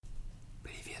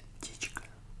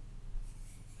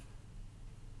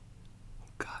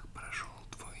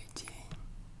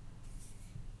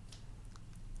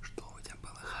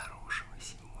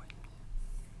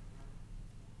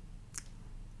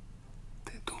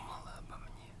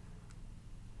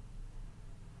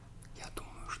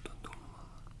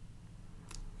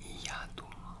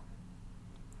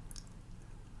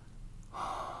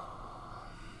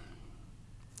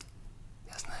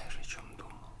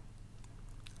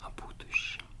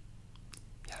будущем.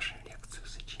 Я же лекцию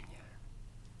сочиняю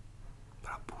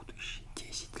про будущее,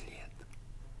 10 лет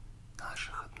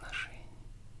наших отношений.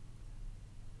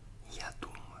 Я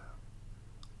думаю,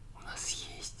 у нас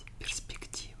есть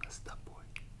перспектива с тобой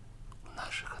в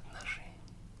наших отношениях.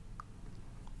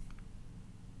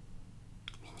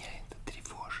 Меня это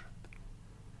тревожит.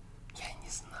 Я не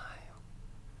знаю.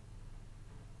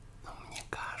 Но мне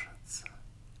кажется,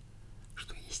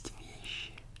 что есть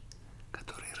вещи,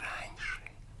 которые раньше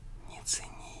не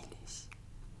ценились,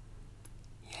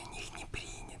 и о них не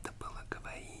принято было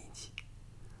говорить,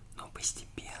 но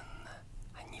постепенно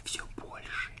они все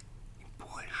больше и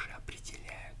больше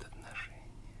определяют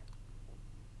отношения.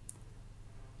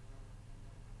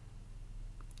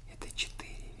 Это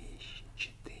 4 вещи,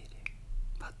 4.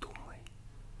 Подумай.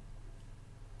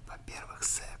 Во-первых,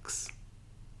 секс.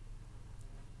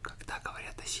 Когда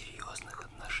говорят о серьезных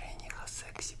отношениях, о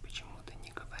сексе почему-то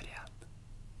не говорят.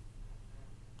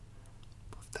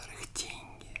 Во-вторых,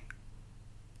 деньги,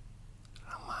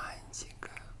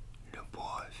 романтика,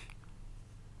 любовь.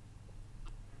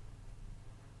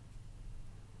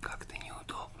 Как-то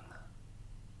неудобно.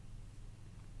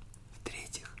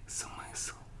 В-третьих,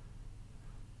 смысл.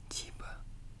 Типа,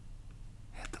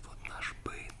 это вот наш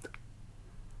быт,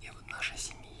 и вот наша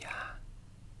семья.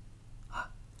 А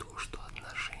то, что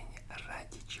отношения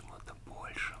ради чего-то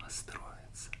большего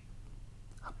строятся,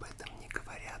 об этом не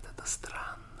говорят, это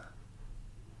странно.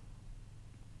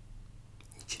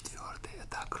 И четвертое,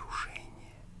 это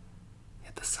окружение,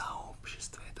 это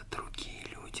сообщество, это другие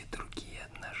люди, другие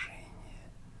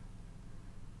отношения.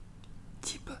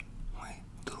 Типа мы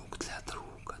друг для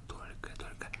друга только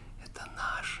это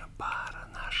наша пара,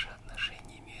 наши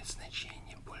отношения имеют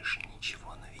значение, больше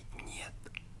ничего, но ведь нет.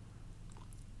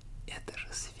 Это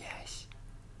же связь.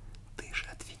 Ты же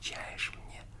отвечаешь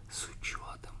мне с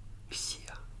учетом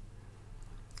всех,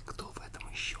 кто в этом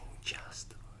еще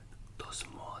участвует, кто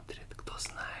смотрит, кто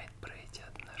знает про эти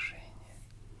отношения.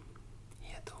 И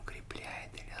это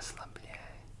укрепляет или ослабляет.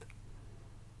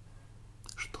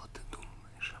 Что ты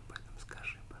думаешь об этом?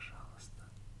 Скажи, пожалуйста.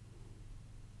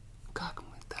 Как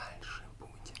мы дальше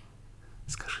будем?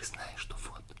 Скажи, знаешь, что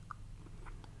вот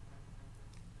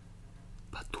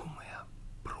подумай о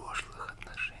прошлых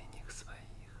отношениях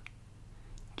своих.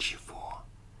 Чего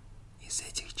из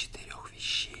этих 4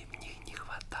 вещей в них не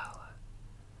хватало,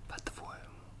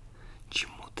 по-твоему?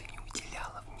 Чему ты не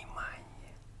уделяла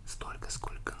внимания столько,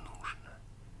 сколько нужно?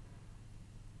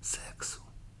 Сексу?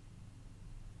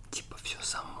 Типа все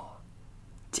само.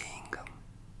 Деньгам?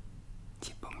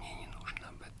 Типа мне не нужно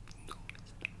об этом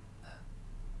думать. Да?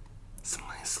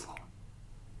 Смыслу?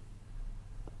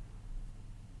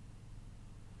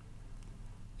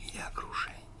 Или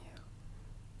окружению?